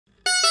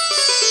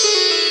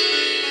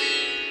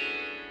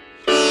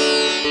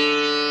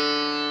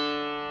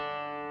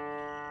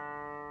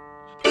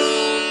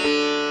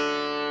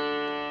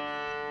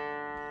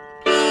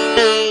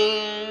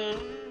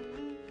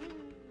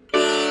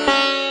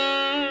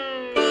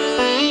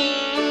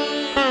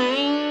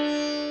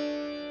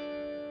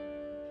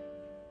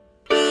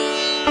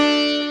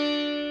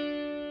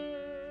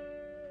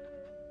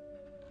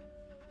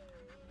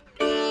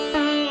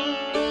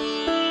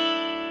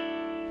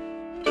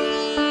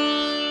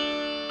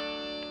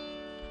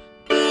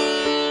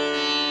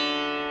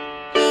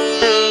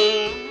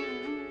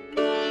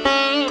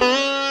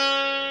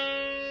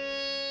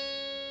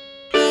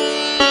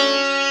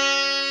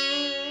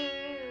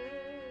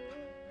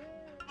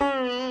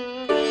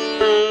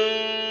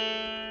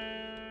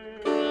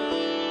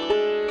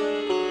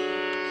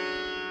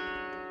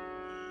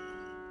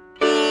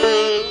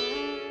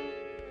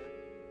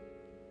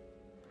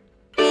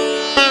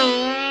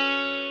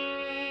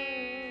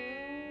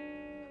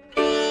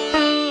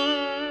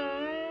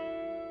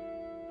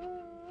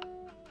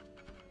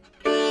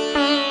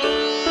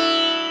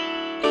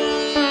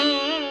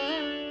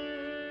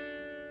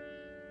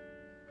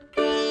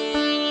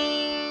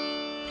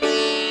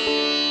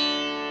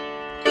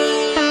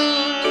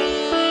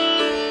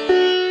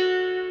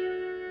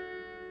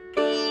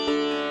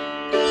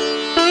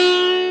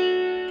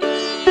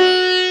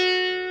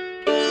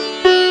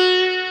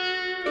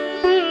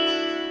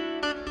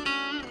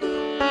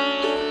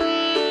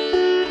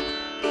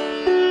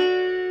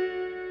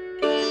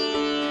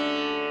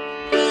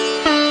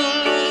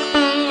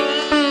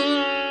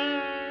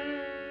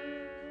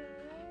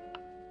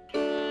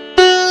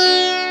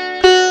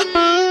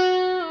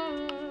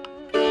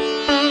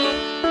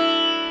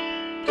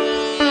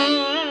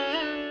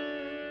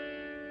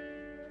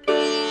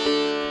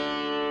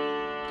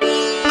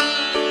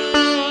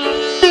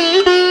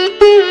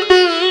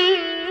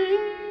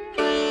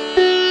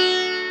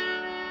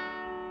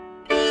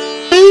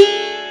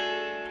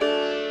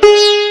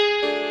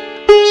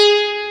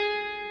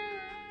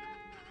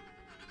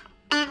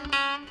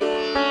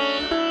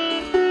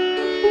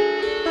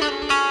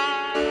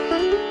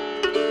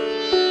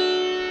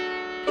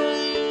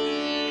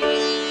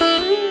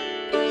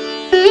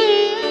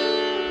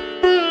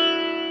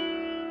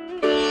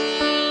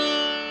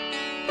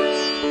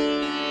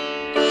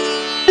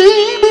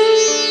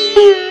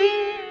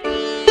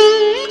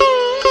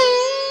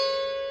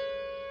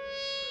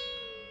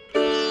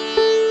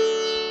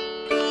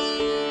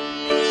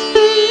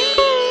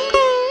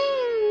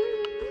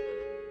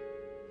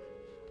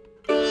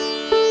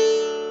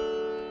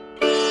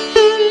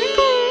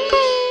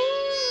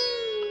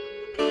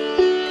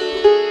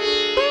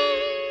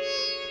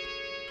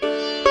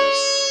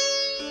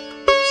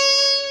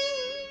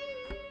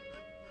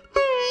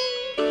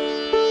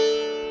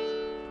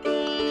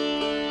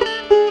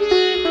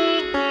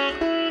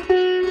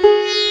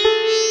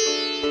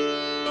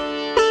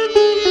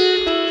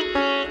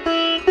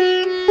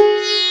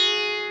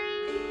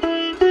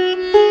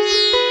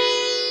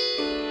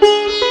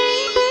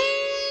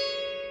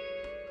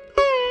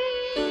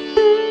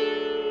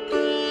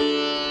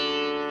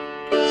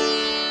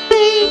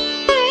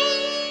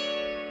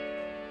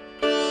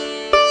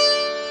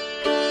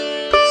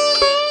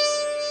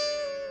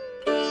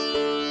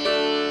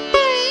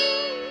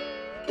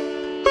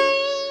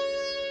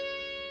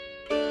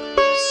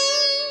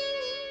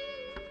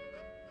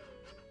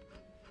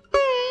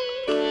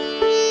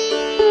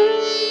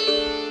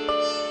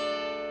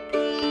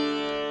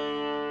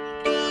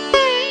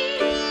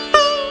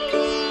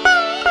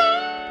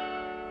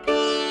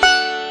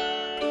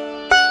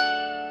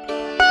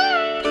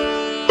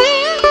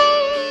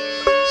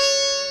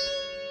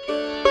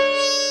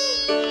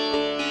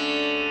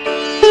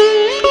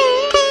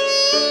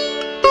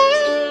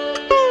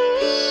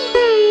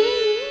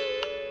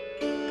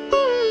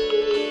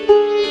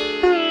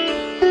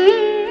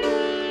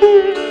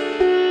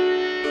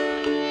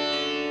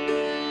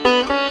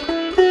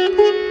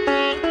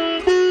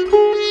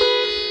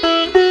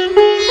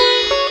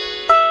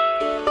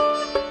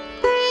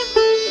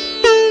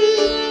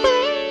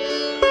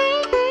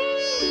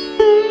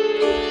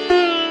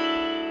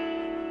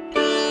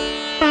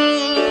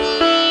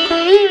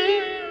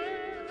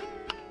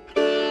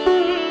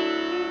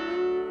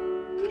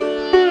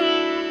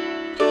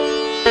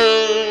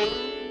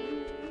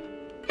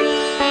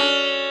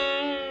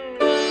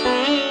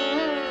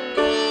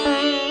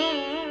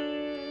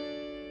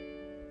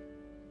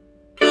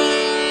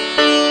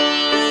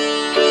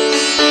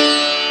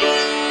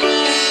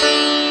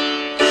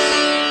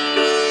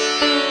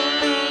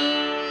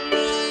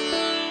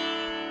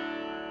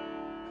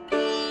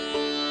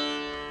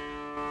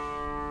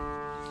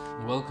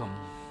Welcome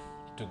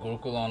to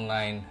Gurukul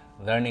Online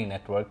Learning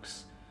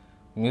Network's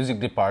Music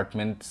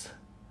Department's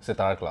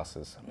Sitar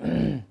classes.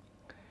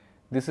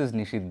 This is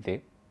Nishit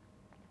Dey.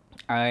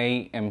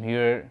 I am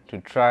here to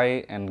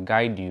try and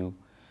guide you,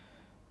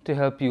 to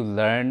help you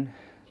learn,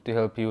 to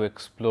help you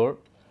explore,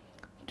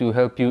 to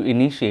help you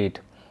initiate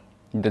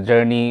the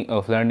journey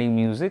of learning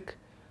music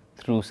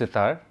through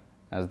sitar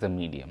as the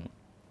medium.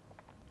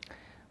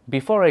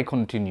 Before I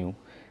continue,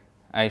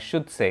 I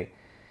should say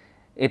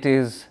it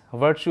is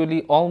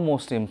virtually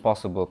almost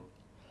impossible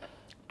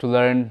to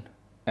learn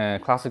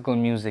classical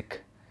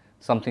music,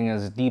 something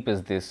as deep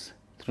as this,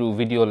 through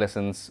video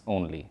lessons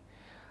only.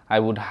 I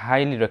would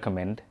highly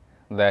recommend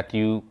that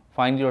you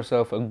find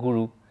yourself a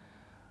guru,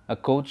 a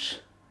coach,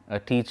 a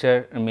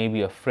teacher, or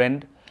maybe a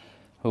friend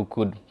who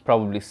could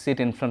probably sit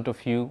in front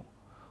of you,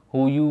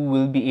 who you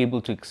will be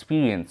able to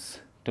experience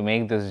to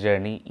make this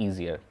journey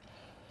easier.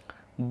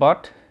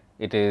 But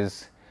it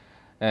is,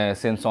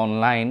 since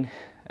online,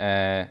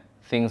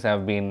 things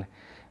have been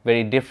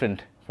very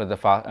different for the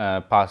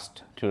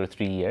past 2 or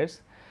 3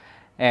 years,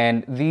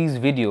 and these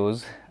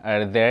videos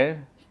are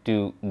there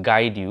to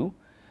guide you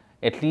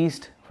at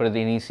least for the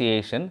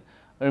initiation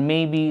or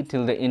maybe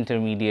till the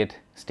intermediate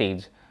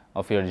stage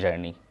of your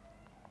journey.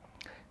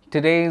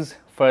 Today's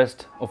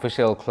first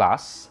official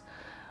class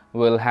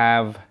will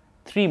have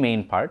 3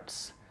 main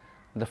parts.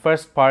 The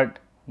first part,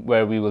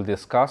 where we will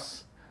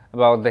discuss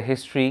about the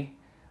history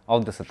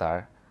of the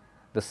sitar.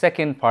 The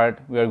second part,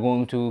 we are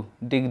going to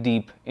dig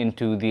deep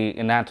into the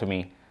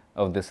anatomy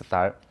of the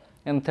sitar.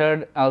 And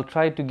third, I'll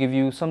try to give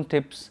you some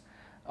tips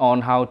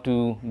on how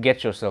to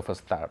get yourself a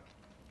sitar.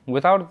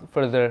 Without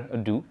further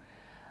ado,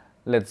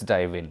 let's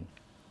dive in.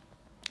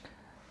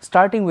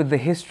 Starting with the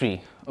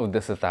history of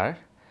the sitar,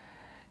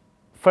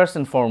 first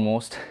and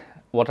foremost,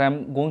 what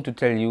I'm going to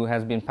tell you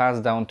has been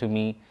passed down to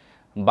me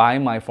by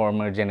my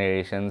former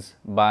generations,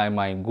 by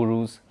my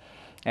gurus,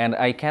 and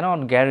I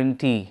cannot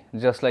guarantee,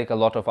 just like a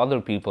lot of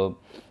other people,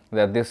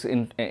 that this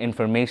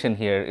information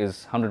here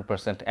is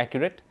 100%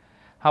 accurate.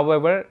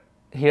 However,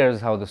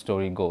 here's how the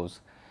story goes.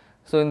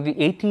 So in the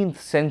 18th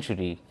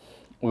century,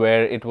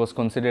 where it was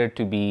considered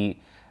to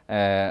be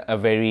a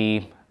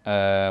very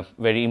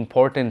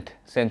important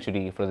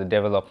century for the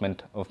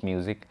development of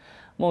music,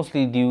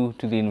 mostly due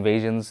to the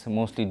invasions,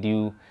 mostly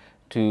due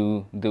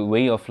to the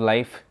way of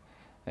life,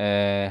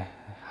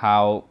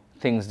 how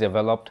things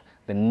developed,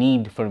 the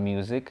need for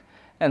music,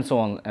 and so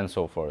on and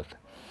so forth.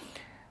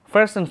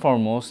 First and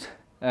foremost,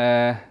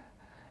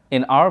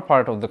 in our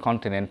part of the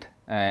continent,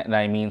 and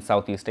I mean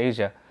Southeast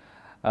Asia,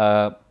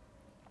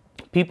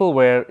 people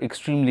were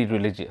extremely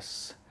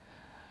religious,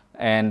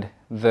 and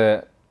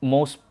the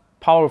most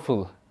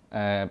powerful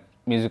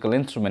musical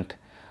instrument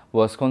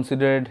was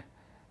considered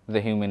the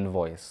human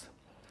voice.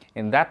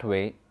 In that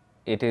way,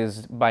 it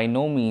is by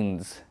no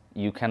means,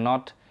 you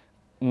cannot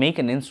make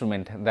an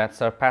instrument that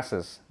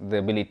surpasses the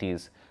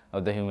abilities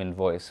of the human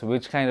voice,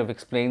 which kind of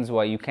explains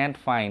why you can't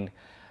find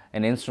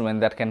an instrument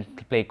that can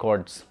play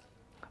chords,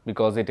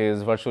 because it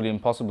is virtually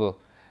impossible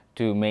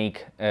to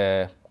make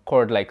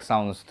chord-like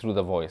sounds through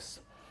the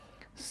voice.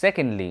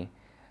 Secondly,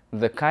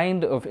 the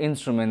kind of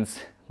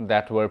instruments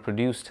that were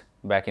produced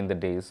back in the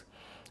days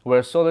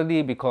were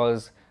solely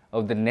because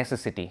of the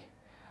necessity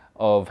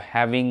of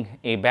having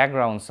a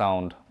background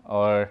sound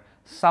or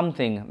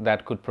something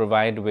that could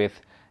provide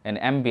with an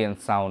ambient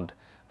sound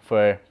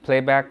for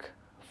playback,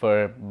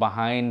 for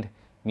behind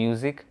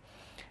music,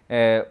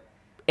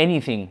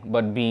 anything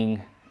but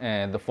being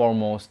the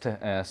foremost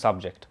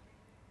subject.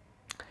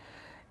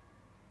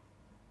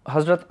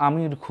 Hazrat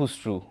Amir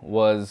Khusru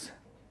was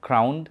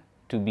crowned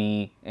to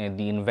be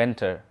the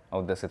inventor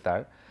of the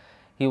sitar.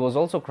 He was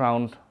also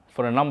crowned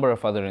for a number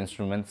of other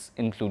instruments,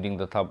 including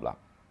the tabla.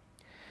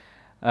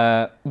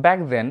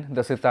 Back then,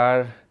 the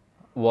sitar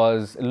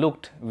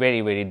looked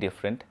very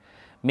different.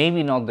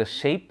 Maybe not the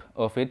shape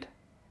of it,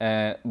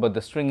 but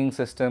the stringing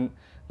system,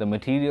 the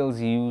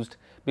materials used,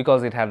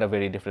 because it had a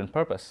very different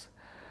purpose.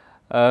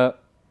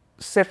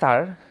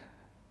 Sitar,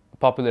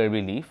 popular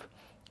belief,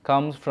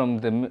 comes from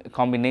the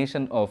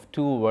combination of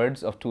 2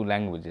 words of 2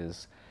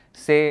 languages.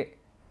 Se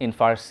in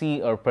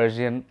Farsi or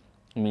Persian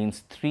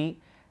means 3,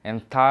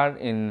 and tar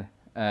in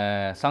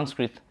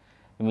Sanskrit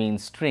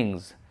means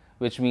strings,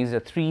 which means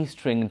a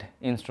 3-stringed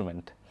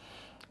instrument.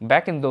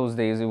 Back in those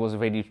days, it was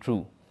very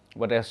true.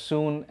 But as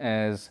soon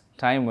as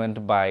time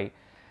went by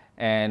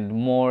and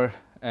more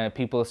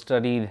people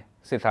studied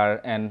sitar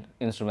and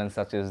instruments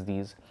such as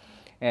these,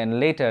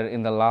 and later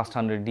in the last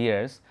 100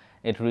 years,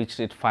 it reached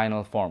its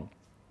final form,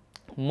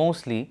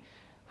 mostly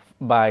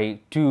by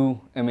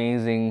 2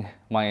 amazing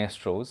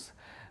maestros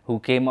who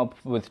came up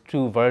with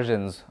 2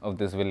 versions of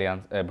this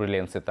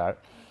brilliant sitar.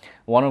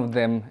 One of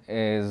them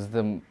is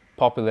the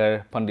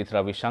popular Pandit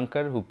Ravi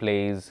Shankar, who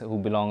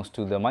belongs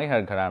to the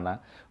Maihar Gharana,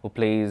 who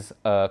plays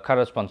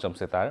Kharaj Pancham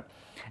sitar.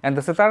 And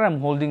the sitar I'm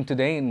holding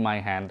today in my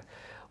hand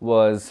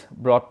was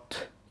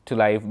brought to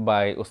life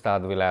by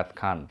Ustad Vilayat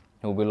Khan,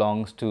 who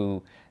belongs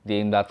to the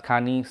Imdad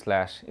Khani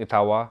 /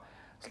 Itawa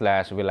 /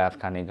 Vilayat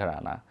Khani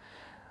Gharana.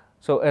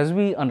 So as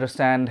we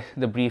understand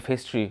the brief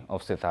history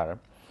of sitar,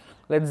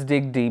 let's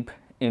dig deep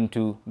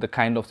into the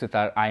kind of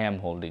sitar I am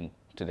holding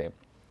today.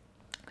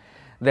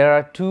 There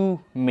are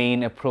two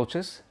main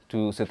approaches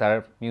to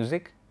sitar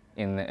music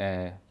in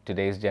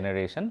today's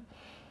generation.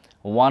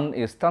 One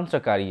is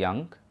Tantrakari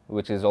Yang,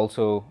 which is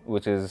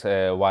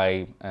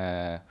why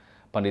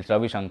Pandit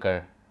Ravi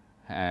Shankar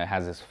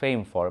has his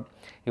fame for.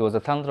 He was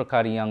a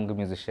Tantrakari Yang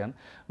musician,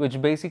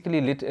 which basically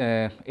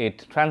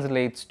it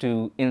translates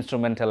to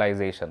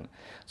instrumentalization.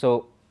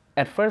 So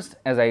at first,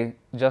 as I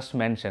just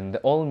mentioned,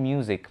 all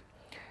music,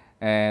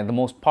 the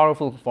most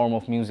powerful form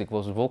of music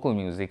was vocal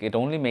music. It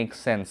only makes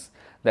sense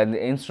that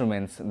the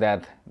instruments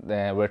that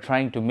were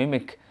trying to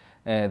mimic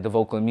the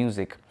vocal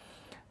music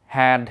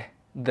had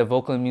the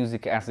vocal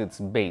music as its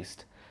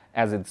base.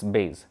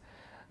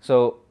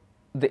 So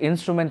the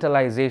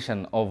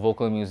instrumentalization of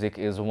vocal music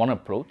is one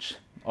approach,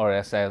 or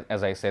as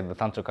I said, the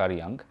Tantrakari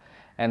Yang,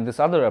 and this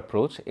other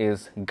approach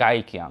is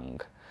Gaik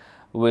Yang,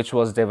 which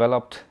was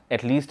developed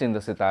at least in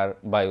the sitar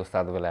by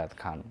Ustad Vilayat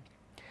Khan.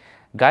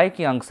 Gaik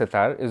Yang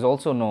sitar is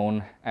also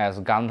known as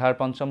Gandhar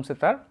Pancham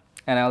sitar,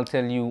 and I'll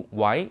tell you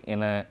why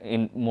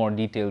in more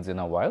details in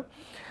a while.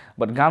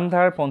 But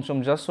Gandhar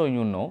Pancham, just so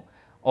you know,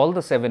 all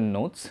the 7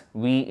 notes,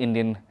 we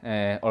Indian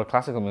or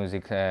classical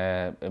music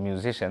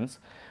musicians,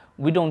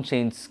 we don't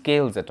change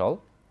scales at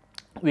all.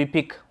 We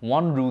pick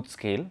one root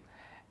scale,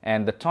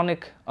 and the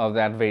tonic of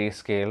that very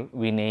scale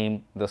we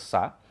name the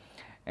sa,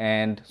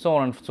 and so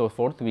on and so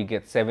forth. We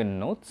get 7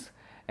 notes,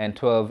 and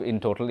 12 in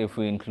total if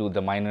we include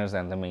the minors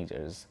and the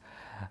majors.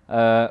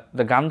 The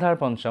Gandhar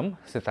Pancham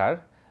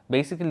sitar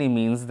basically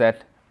means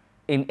that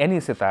in any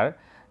sitar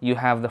you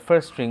have the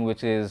first string,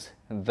 which is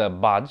the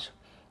baj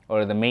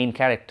or the main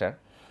character,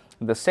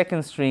 the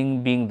second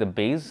string being the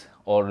bass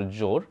or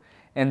jor,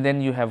 and then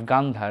you have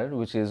Gandhar,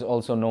 which is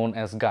also known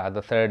as ga,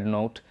 the third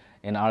note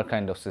in our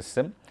kind of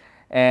system,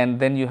 and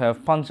then you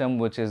have Pancham,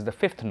 which is the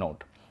 5th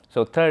note.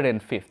 So third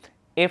and fifth.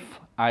 If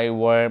I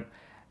were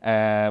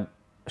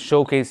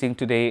showcasing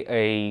today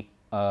a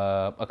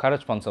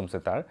Karaj Pancham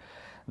sitar,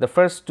 the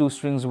first 2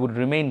 strings would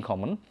remain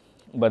common,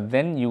 but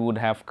then you would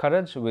have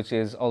Karaj, which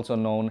is also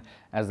known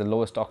as the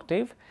lowest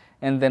octave,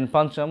 and then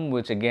Pancham,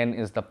 which again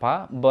is the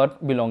pa,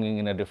 but belonging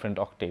in a different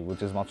octave,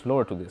 which is much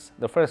lower to this,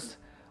 the first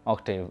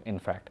octave in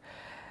fact.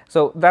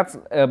 So that's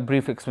a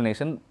brief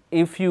explanation.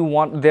 If you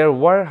want, there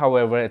were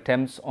however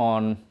attempts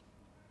on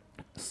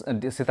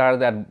sitar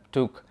that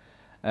took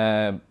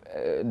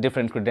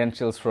different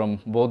credentials from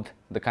both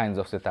the kinds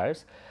of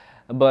sitars,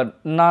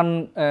 but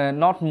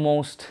not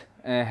most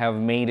have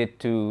made it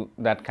to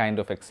that kind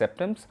of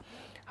acceptance.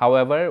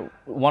 However,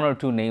 1 or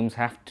 2 names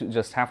have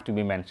to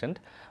be mentioned.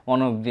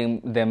 One of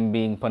them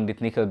being Pandit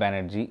Nikhil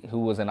Banerjee, who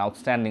was an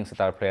outstanding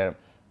sitar player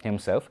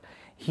himself.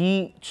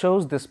 He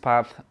chose this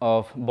path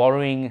of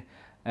borrowing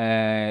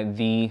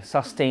the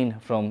sustain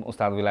from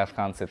Ustad Vilayat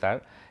Khan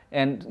sitar,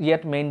 and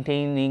yet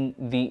maintaining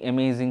the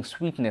amazing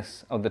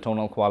sweetness of the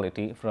tonal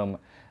quality from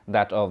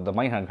that of the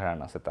Maihar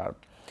Gharana sitar.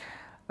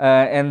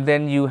 And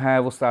then you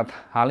have Ustad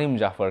Halim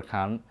Jafar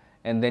Khan,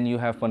 and then you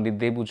have Pandit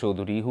Debu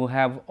Chaudhuri, who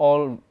have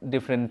all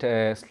different,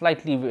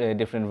 slightly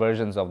different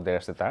versions of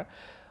their sitar.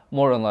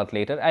 More on that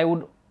later. I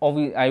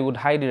would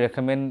highly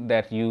recommend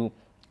that you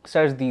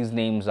search these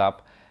names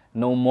up,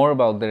 know more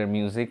about their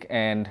music,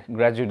 and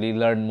gradually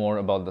learn more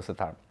about the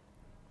sitar.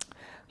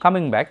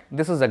 Coming back,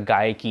 this is a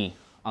Gaiki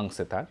Ang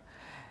sitar,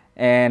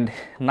 and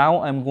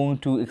now I'm going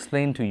to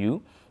explain to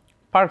you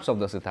parts of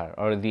the sitar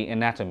or the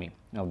anatomy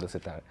of the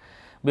sitar.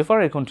 Before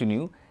I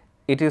continue,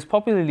 it is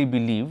popularly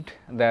believed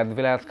that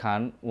Vilayat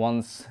Khan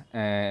once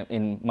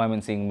in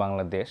Mymensingh,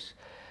 Bangladesh,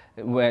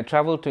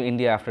 traveled to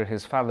India after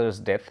his father's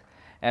death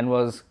and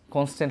was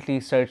constantly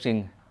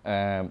searching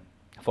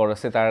for a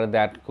sitar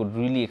that could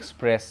really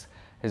express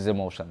his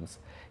emotions.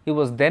 He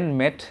was then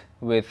met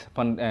with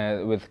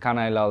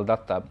Kanai Lal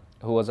Datta,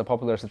 who was a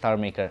popular sitar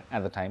maker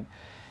at the time,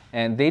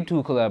 and they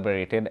two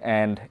collaborated,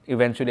 and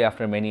eventually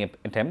after many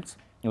attempts,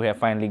 we have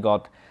finally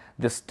got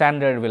the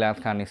standard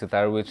Vilayat Khani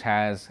sitar, which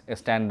has a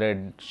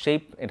standard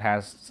shape, it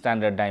has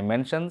standard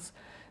dimensions,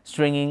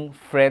 stringing,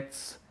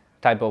 frets,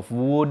 type of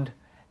wood,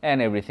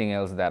 and everything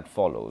else that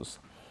follows.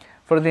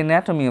 For the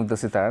anatomy of the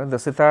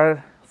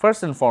sitar,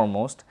 first and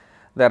foremost,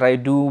 that I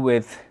do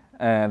with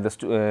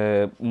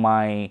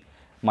my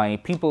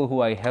people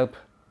who I help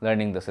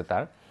learning the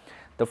sitar,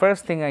 the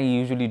first thing I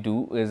usually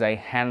do is I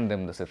hand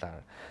them the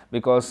sitar,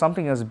 because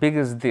something as big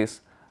as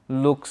this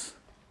looks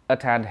a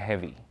tad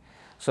heavy.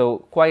 So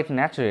quite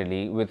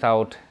naturally,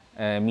 without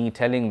me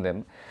telling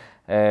them,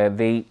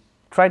 they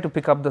try to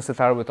pick up the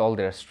sitar with all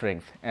their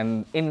strength,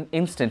 and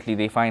instantly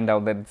they find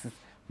out that it's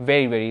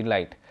very, very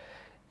light.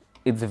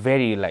 It's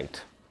very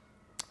light,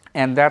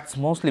 and that's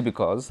mostly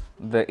because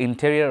the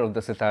interior of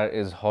the sitar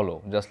is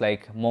hollow. Just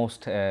like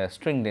most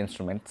stringed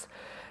instruments,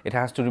 it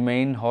has to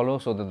remain hollow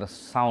so that the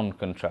sound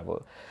can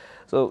travel.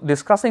 So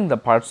discussing the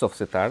parts of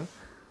sitar,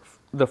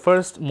 the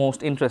first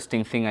most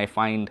interesting thing I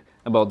find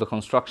about the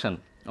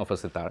construction of a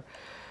sitar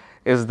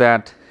is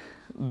that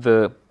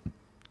the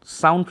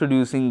sound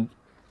producing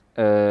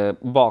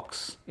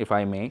box, if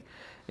I may,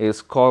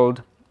 is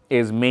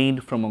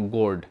made from a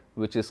gourd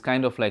which is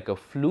kind of like a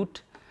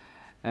flute,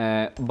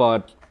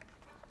 but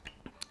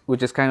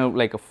which is kind of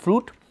like a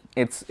fruit.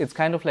 It's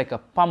kind of like a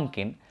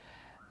pumpkin.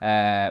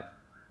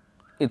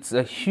 It's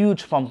a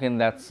huge pumpkin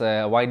that's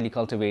widely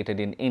cultivated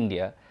in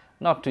India,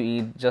 not to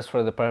eat, just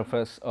for the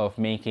purpose of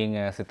making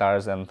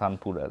sitars and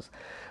tanpuras.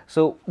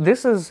 So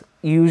this is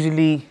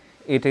usually,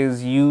 it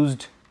is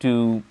used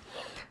to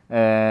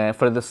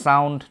for the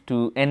sound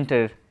to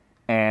enter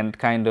and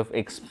kind of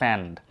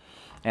expand,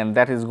 and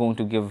that is going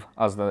to give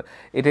us the,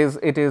 it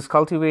is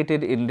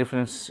cultivated in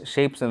different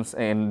shapes and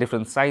in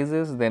different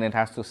sizes. Then it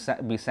has to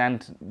be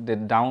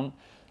sanded down,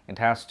 it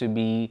has to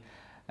be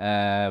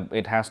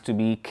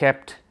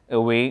kept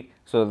away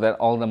so that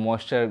all the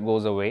moisture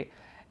goes away,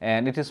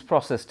 and it is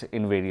processed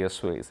in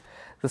various ways.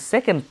 The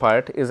second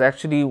part is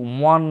actually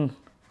one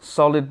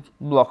solid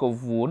block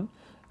of wood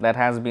that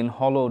has been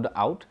hollowed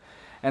out,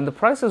 and the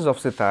prices of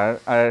sitar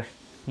are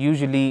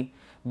usually,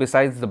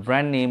 besides the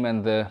brand name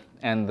and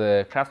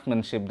the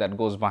craftsmanship that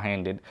goes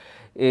behind it,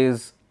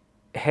 is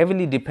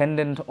heavily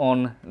dependent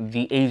on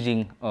the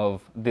aging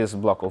of this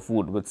block of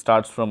wood, which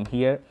starts from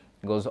here,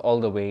 goes all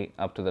the way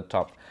up to the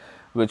top,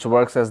 which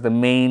works as the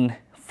main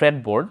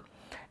fretboard,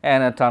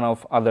 and a ton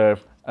of other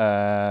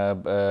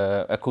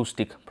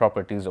acoustic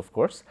properties, of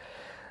course.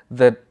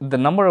 The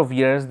number of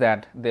years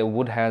that the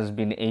wood has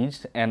been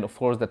aged, and of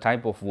course the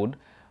type of wood,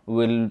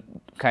 will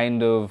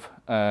kind of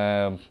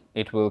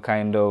it will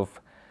kind of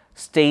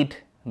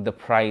state the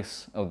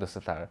price of the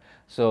sitar.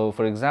 So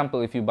for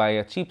example, if you buy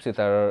a cheap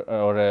sitar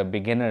or a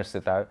beginner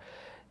sitar,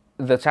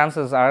 the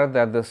chances are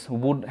that this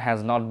wood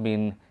has not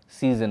been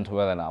seasoned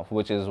well enough,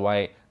 which is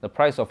why the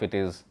price of it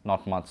is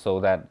not much, so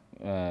that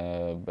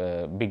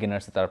beginner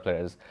sitar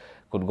players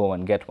could go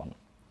and get one.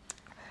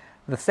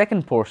 The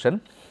second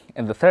portion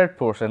and the third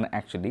portion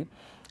actually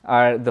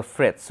are the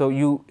frets. So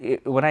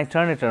when I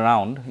turn it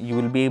around, you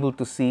will be able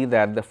to see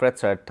that the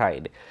frets are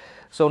tied.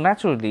 So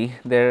naturally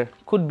there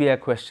could be a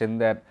question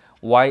that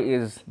why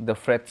is the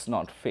frets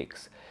not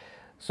fixed?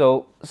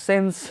 So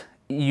since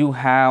you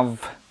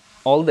have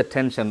all the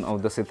tension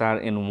of the sitar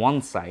in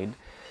one side,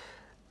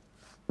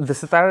 the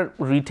sitar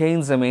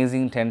retains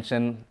amazing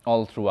tension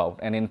all throughout,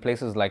 and in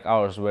places like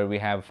ours where we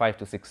have 5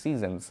 to 6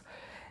 seasons,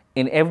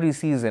 in every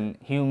season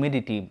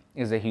humidity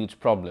is a huge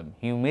problem.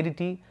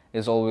 Humidity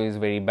is always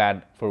very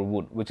bad for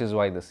wood, which is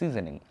why the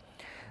seasoning.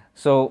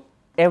 So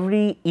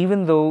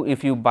even though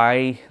if you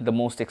buy the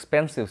most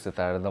expensive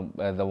sitar,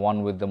 the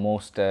one with the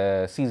most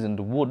seasoned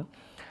wood,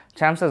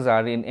 chances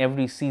are in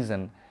every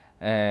season,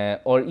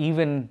 or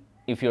even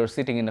if you're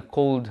sitting in a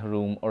cold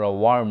room or a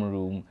warm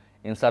room,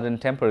 in sudden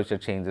temperature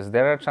changes,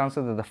 there are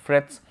chances that the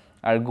frets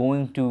are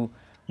going to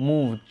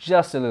move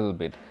just a little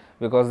bit,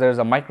 because there's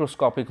a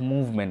microscopic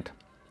movement,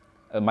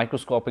 a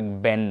microscopic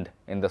bend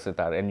in the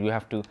sitar, and you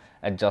have to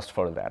adjust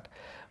for that.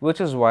 Which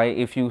is why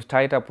if you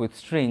tie it up with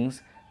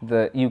strings,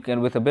 you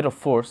can, with a bit of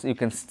force, you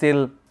can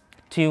still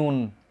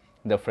tune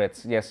the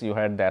frets. Yes, you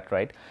heard that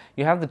right.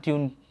 You have to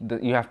tune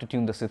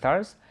the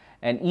sitars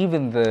and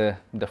even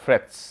the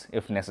frets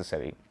if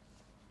necessary.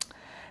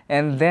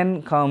 And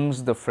then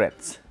comes the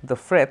frets. The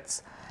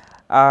frets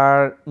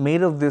are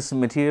made of this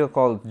material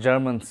called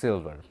German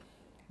silver.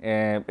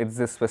 It's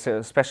this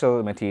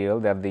special material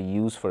that they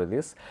use for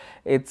this.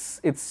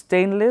 It's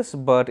stainless,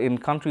 but in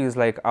countries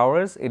like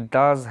ours, it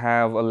does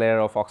have a layer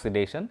of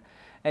oxidation,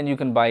 and you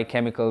can buy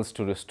chemicals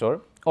to restore,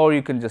 or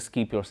you can just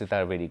keep your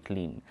sitar very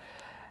clean.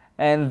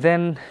 And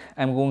then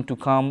I'm going to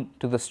come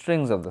to the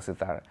strings of the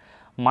sitar.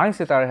 My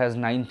sitar has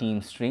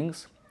 19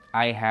 strings.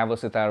 I have a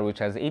sitar which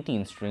has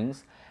 18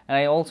 strings. And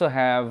I also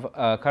have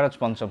a Karaj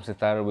Pancham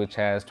sitar which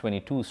has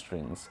 22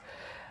 strings.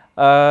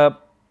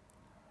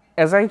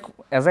 As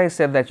I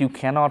said that you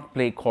cannot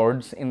play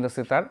chords in the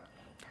sitar,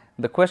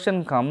 the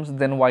question comes,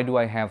 then why do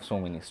I have so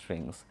many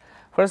strings?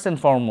 First and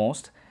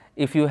foremost,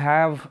 if you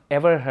have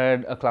ever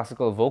heard a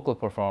classical vocal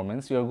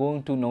performance, you are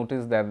going to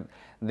notice that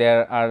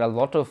there are a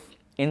lot of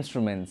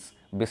instruments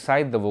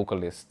beside the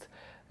vocalist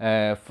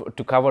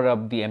to cover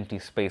up the empty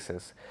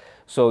spaces.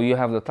 So you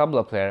have the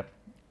tabla player.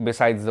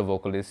 Besides the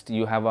vocalist,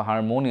 you have a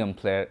harmonium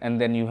player,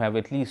 and then you have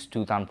at least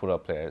 2 tanpura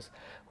players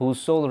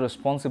whose sole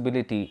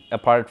responsibility,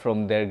 apart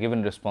from their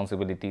given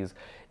responsibilities,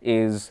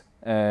 is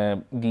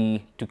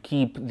to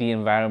keep the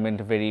environment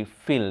very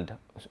filled,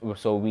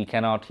 so we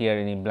cannot hear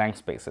any blank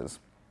spaces.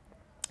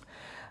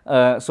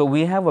 So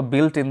we have a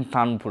built-in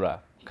tanpura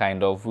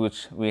kind of,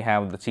 which we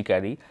have the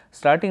chikari.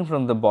 Starting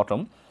from the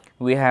bottom,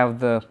 we have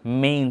the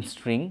main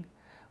string,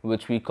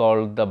 which we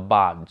call the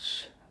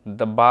baj.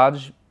 The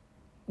baj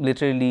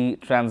literally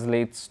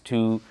translates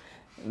to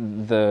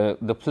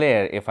the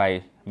player, if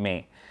I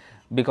may,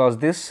 because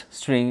this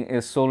string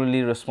is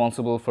solely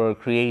responsible for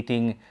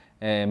creating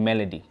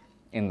melody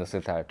in the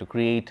sitar, to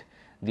create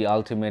the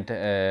ultimate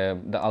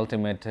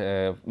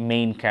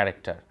main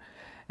character.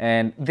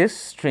 And this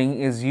string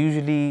is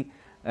usually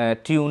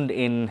tuned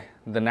in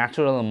the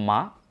natural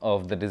ma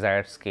of the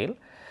desired scale.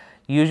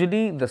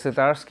 Usually the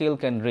sitar scale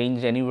can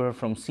range anywhere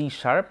from C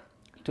sharp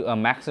to a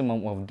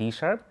maximum of D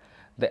sharp.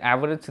 The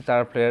average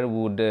sitar player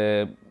would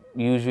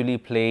usually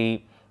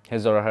play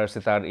his or her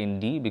sitar in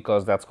D,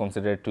 because that's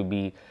considered to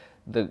be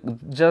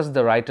just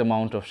the right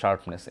amount of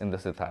sharpness in the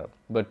sitar.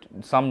 But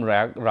some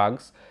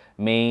rags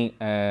may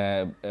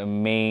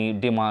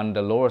demand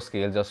a lower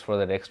scale just for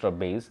that extra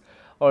bass,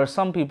 or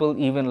some people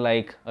even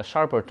like a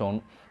sharper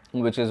tone,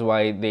 which is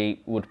why they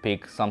would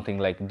pick something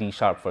like D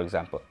sharp, for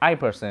example. I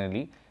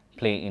personally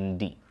play in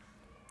D.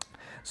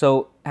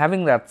 So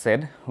having that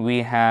said,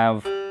 we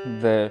have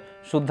the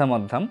Shuddha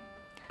Madhyam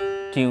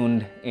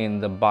tuned in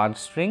the Baj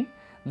string.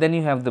 Then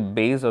you have the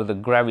bass or the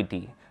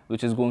gravity,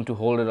 which is going to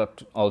hold it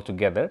up all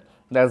together.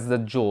 That's the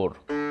Jor.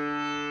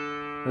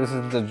 This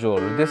is the Jor.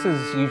 This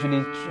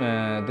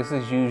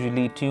is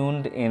usually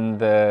tuned in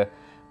the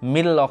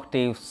middle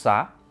octave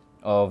Sa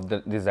of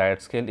the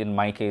desired scale. In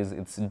my case,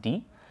 it's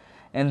D.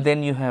 And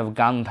then you have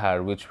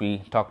Gandhar, which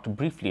we talked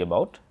briefly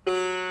about.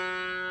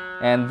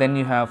 And then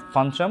you have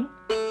Pancham.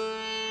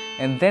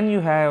 And then you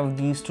have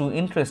these two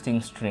interesting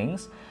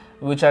strings,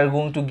 which are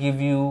going to give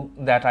you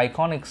that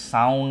iconic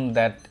sound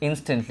that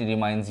instantly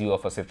reminds you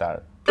of a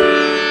sitar.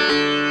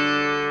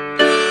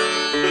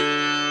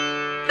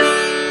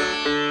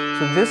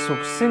 So this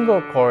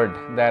single chord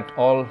that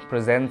all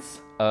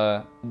presents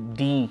a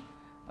D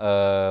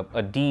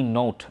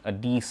note, a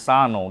D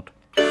Sa note,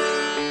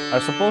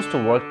 are supposed to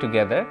work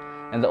together,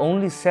 and the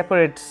only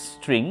separate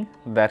string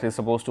that is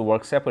supposed to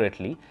work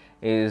separately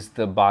is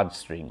the Baj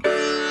string.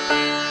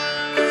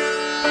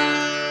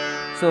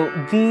 So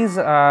these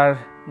are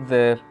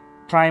the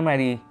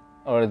primary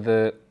or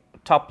the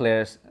top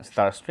layers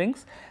sitar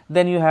strings.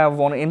 Then you have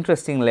one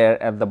interesting layer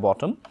at the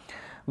bottom,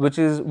 which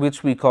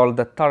we call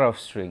the taraf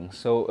string.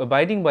 So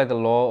abiding by the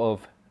law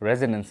of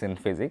resonance in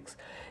physics,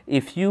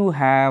 if you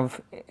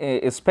have,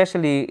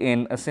 especially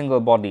in a single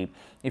body,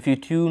 if you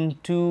tune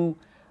two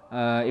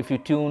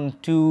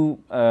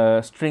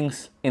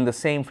strings in the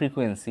same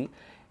frequency,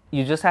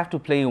 you just have to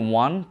play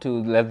one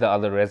to let the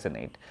other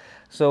resonate.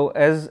 So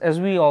as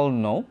we all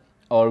know,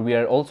 or we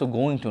are also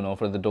going to know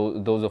for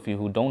those of you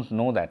who don't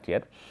know that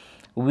yet,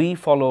 we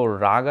follow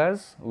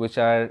ragas, which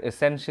are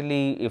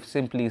essentially, if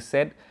simply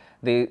said,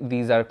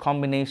 these are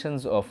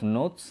combinations of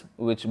notes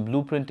which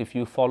blueprint, if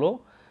you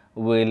follow,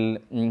 will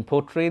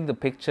portray the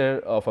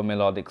picture of a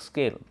melodic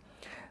scale.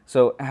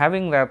 So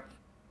having that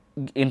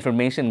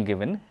information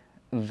given,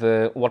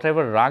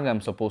 whatever rag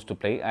I'm supposed to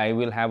play, I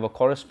will have a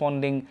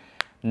corresponding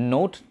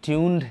note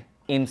tuned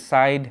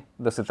inside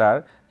the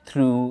sitar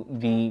through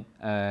the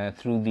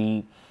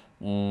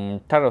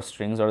taraf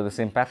strings or the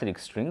sympathetic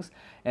strings,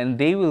 and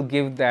they will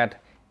give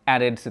that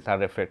added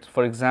sitar effect.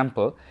 For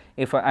example,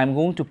 if I'm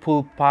going to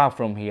pull pa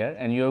from here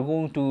and you're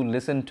going to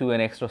listen to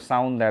an extra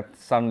sound that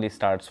suddenly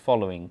starts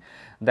following,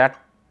 that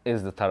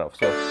is the taraf.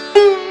 So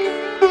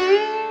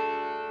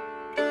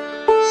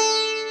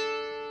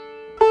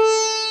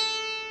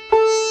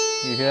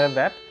you hear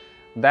that?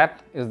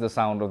 That is the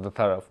sound of the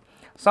taraf.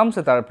 Some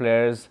sitar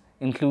players,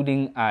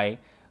 including I,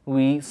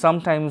 we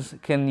sometimes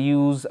can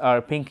use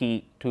our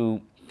pinky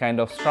to kind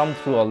of strum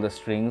through all the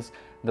strings,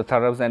 the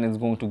tarafs, and it's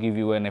going to give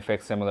you an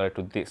effect similar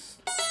to this.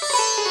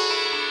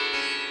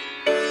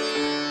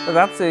 So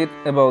that's it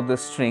about the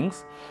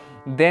strings.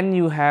 Then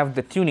you have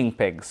the tuning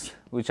pegs,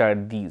 which are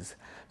these.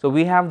 So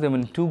we have them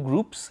in two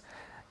groups.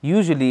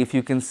 Usually, if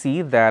you can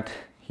see that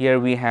here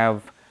we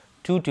have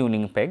two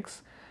tuning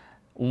pegs.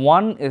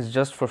 One is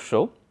just for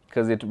show,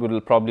 because it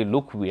will probably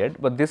look weird,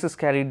 but this is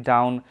carried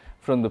down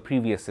from the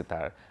previous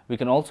sitar. We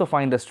can also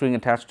find a string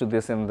attached to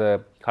this in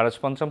the Kharaj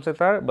Pancham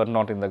sitar, but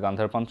not in the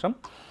Gandhar Pancham.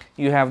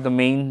 You have the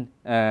main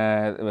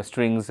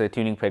strings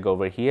tuning peg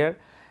over here,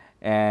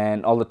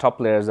 and all the top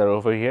layers are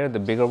over here, the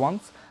bigger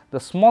ones. The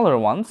smaller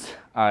ones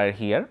are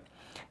here,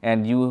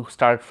 and you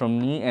start from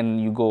Ni and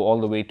you go all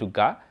the way to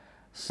Ga.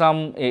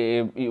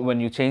 When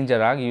you change a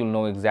rag, you'll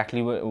know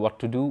exactly what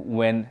to do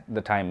when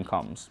the time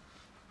comes.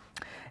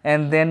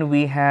 And then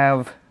we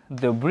have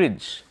the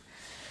bridge.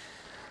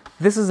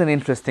 This is an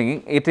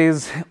interesting,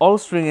 all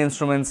string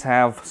instruments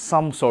have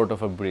some sort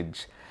of a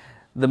bridge.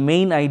 The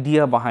main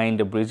idea behind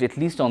a bridge, at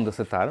least on the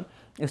sitar,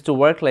 is to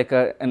work like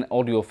an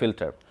audio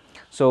filter.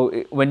 So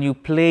when you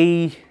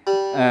play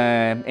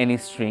any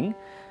string,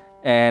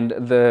 and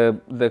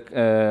the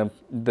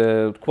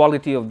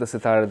quality of the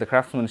sitar, the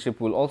craftsmanship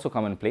will also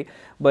come and play,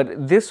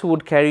 but this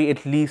would carry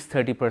at least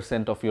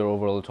 30% of your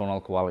overall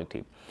tonal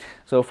quality.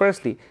 So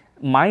firstly,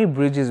 my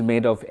bridge is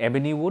made of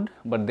ebony wood,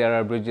 but there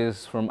are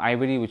bridges from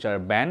ivory which are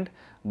band,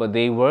 but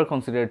they were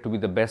considered to be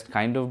the best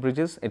kind of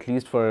bridges, at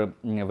least for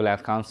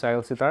Vilayat Khan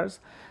style sitars.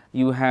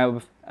 You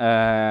have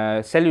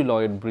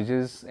celluloid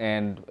bridges,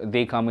 and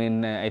they come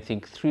in I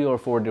think 3 or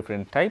 4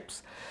 different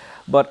types,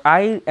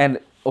 and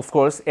of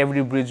course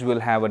every bridge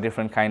will have a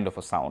different kind of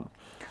a sound.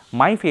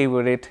 My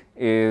favorite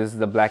is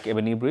the black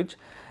ebony bridge,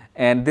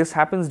 and this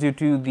happens due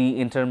to the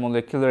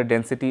intermolecular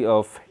density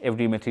of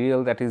every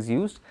material that is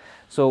used.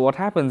 So what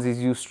happens is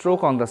you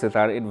stroke on the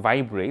sitar, it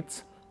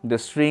vibrates. The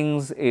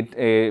strings,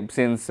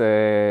 since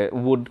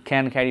wood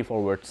can carry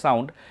forward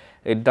sound,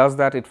 it does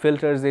that, it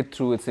filters it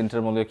through its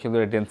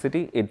intermolecular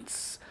density.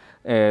 It's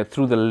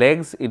through the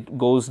legs, it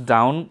goes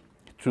down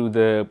through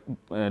the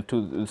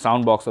to the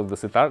sound box of the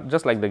sitar,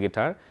 just like the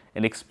guitar.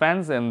 It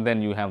expands and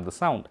then you have the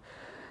sound.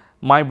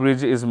 My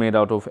bridge is made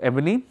out of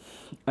ebony.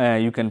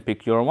 You can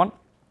pick your one.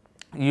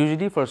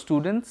 Usually for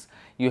students,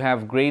 you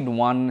have grade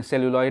 1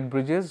 celluloid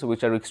bridges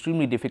which are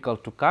extremely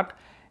difficult to cut,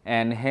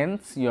 and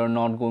hence you are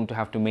not going to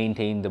have to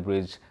maintain the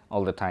bridge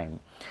all the time.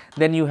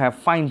 Then you have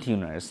fine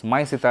tuners.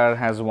 My sitar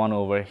has one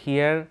over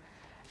here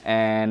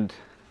and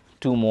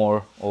 2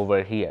 more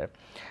over here.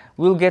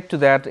 We will get to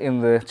that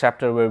in the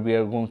chapter where we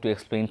are going to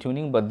explain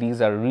tuning, but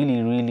these are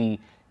really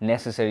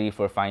necessary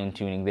for fine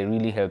tuning. They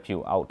really help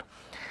you out.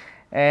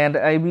 And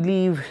I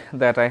believe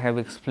that I have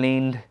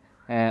explained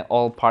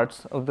all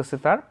parts of the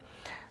sitar.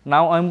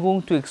 Now I am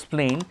going to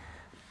explain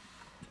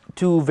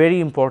 2 very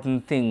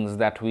important things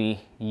that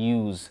we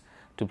use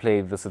to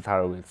play the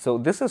sitar with. So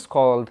this is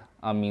called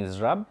a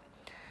mizrab.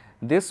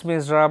 This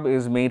mizrab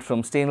is made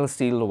from stainless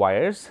steel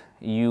wires.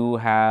 You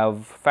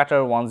have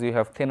fatter ones, you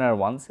have thinner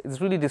ones. It's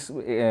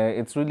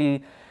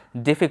really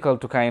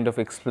difficult to kind of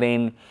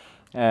explain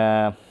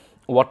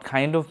what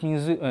kind of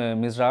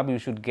mizrab you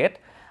should get.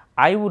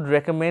 I would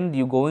recommend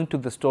you going to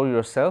the store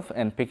yourself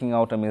and picking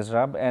out a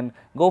mizrab and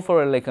go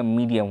for like a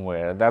medium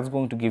wear. That's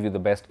going to give you the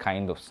best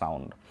kind of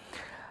sound.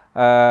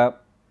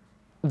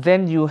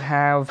 Then you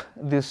have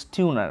this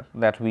tuner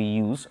that we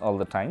use all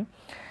the time.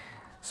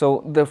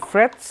 So the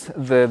frets,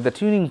 the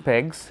tuning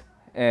pegs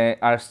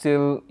are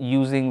still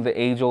using the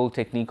age-old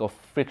technique of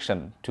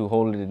friction to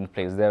hold it in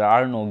place. There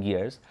are no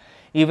gears,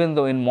 even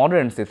though in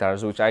modern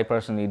sitars, which I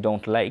personally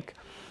don't like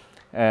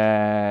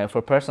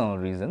for personal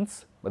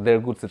reasons, but they are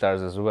good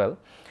sitars as well.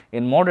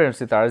 In modern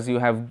sitars, you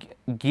have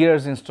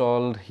gears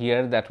installed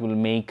here that will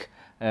make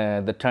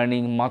the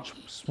turning much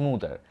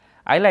smoother.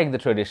 I like the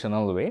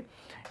traditional way,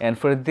 and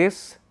for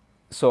this,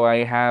 so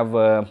I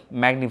have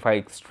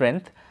magnified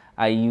strength.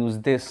 I use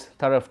this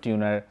taraf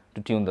tuner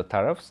to tune the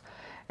tarafs.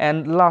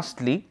 And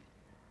lastly,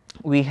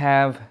 we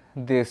have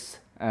this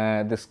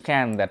this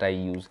can that I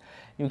use.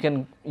 You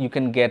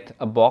can get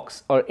a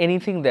box or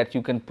anything that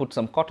you can put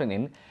some cotton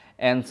in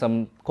and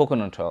some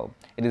coconut oil.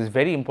 It is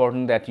very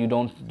important that you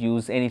don't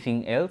use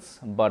anything else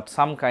but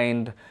some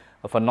kind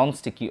of a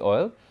non-sticky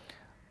oil.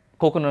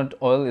 Coconut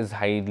oil is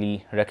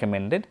highly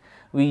recommended.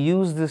 We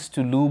use this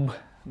to lube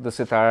the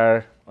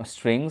sitar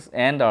strings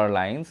and our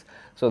lines,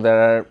 so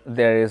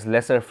there is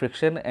lesser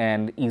friction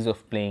and ease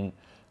of playing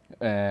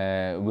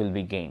will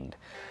be gained.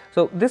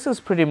 So this is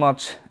pretty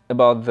much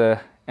about the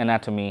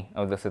anatomy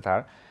of the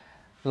sitar.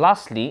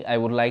 Lastly, I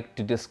would like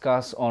to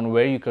discuss on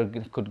where you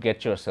could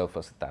get yourself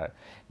a sitar.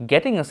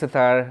 Getting a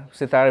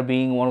sitar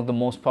being one of the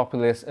most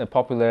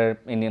popular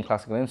Indian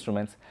classical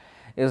instruments,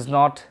 is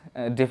not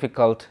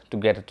difficult to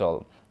get at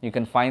all. You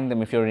can find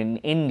them if you're in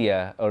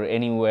India or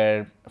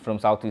anywhere from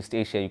Southeast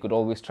Asia. You could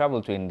always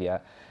travel to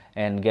India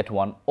and get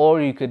one,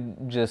 or you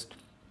could just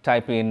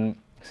type in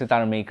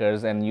sitar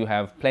makers and you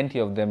have plenty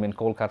of them in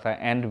Kolkata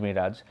and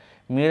Miraj.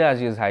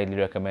 Miraj is highly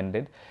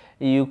recommended.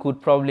 You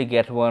could probably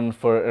get one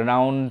for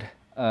around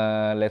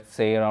let's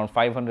say around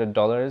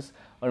 $500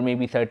 or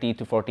maybe 30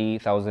 to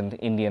 40,000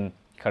 Indian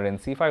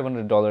currency.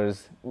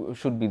 $500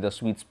 should be the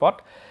sweet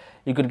spot.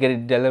 You could get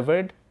it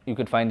delivered, you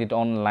could find it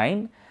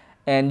online,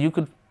 and you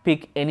could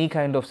pick any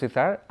kind of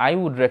sitar. I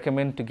would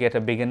recommend to get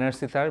a beginner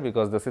sitar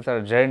because the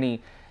sitar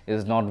journey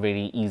is not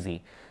very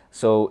easy.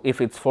 So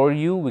if it's for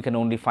you, we can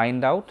only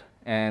find out,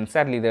 and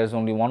sadly there's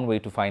only one way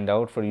to find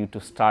out for you to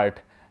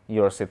start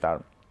your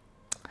sitar.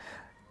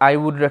 I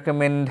would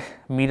recommend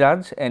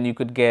Miraj, and you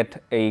could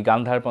get a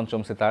Gandhar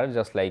Pancham sitar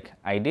just like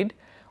I did,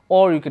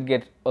 or you could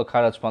get a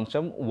Kharaj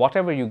Pancham.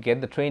 Whatever you get,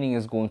 the training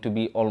is going to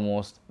be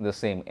almost the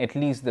same, at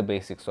least the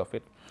basics of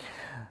it.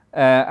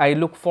 I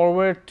look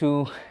forward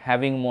to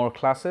having more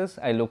classes.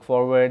 I look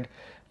forward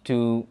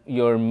to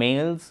your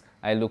mails.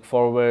 I look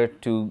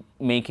forward to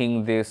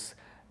making this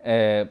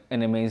an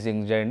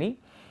amazing journey.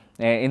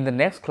 In the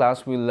next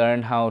class, we'll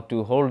learn how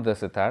to hold the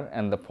sitar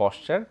and the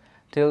posture.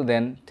 Till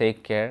then,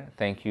 take care.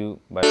 Thank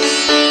you.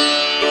 Bye.